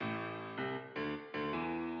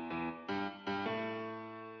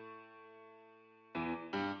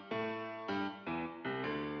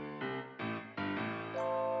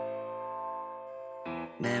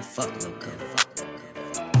Man, fuck Lil' Cub.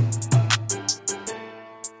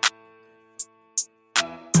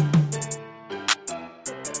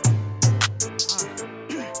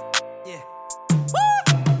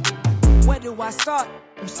 Where do I start?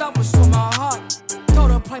 I'm selfish with my heart.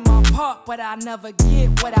 Told her play my part, but I never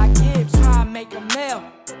get what I give. Try and make a meal.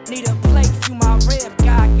 Need a plate, few my rib.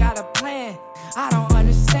 God got a plan. I don't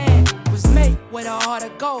understand. Was made with a heart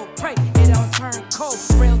of gold. Pray it don't turn cold.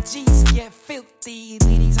 Real G's get filthy.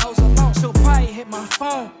 Leave these hoes alone. She'll probably hit my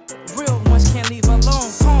phone. Real ones can't leave alone.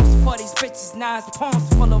 Poems for these bitches. Nice poems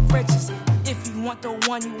full of riches. If you want the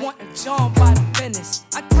one, you want a John by the business.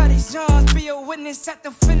 I tell these Johns, be a witness at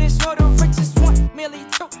the finish. Or the richest 1 million,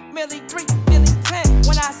 2 million, 3 million, 10.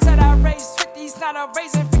 When I said I raised 50s, not a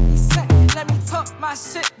raising 50 cents. Let me talk my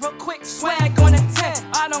shit real quick, swag on a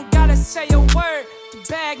 10. I don't gotta say a word to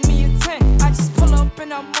bag me a 10. I just pull up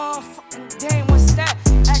in a motherfucking damn, what's that?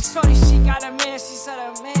 Ask shorty, she got a man, she said,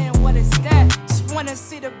 a man, what is that? She wanna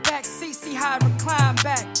see the back seat, see how I recline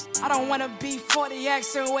back. I don't wanna be 40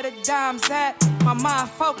 accent where the dime's at. My mind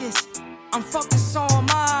focused, I'm focused on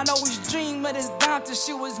mine. Always dream of this dime till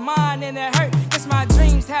she was mine and it hurt. Guess my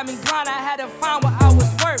dreams had me blind, I had to find what I was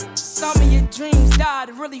worth. Some of your dreams died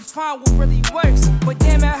to really find what really works. But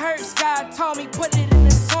damn it hurts, God told me put it in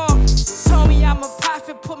a song. Told me I'm a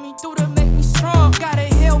prophet, put me through to make me strong. Gotta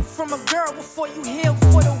heal from a girl before you heal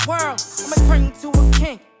for the world. I'ma turn you to a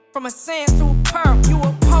king, from a sand to a pearl. You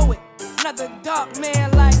a poet, another dark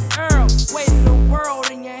man like Earl. Weight of the world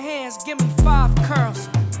in your hands, give me 5 curls.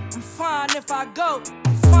 I'm fine if I go,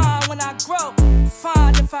 fine when I grow.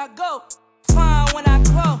 Fine if I go, fine when I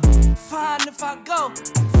grow. Fine if I go,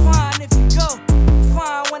 fine if you go.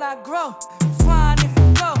 Fine when I grow, fine if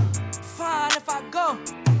you go. Fine if I go,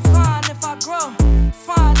 fine if I grow.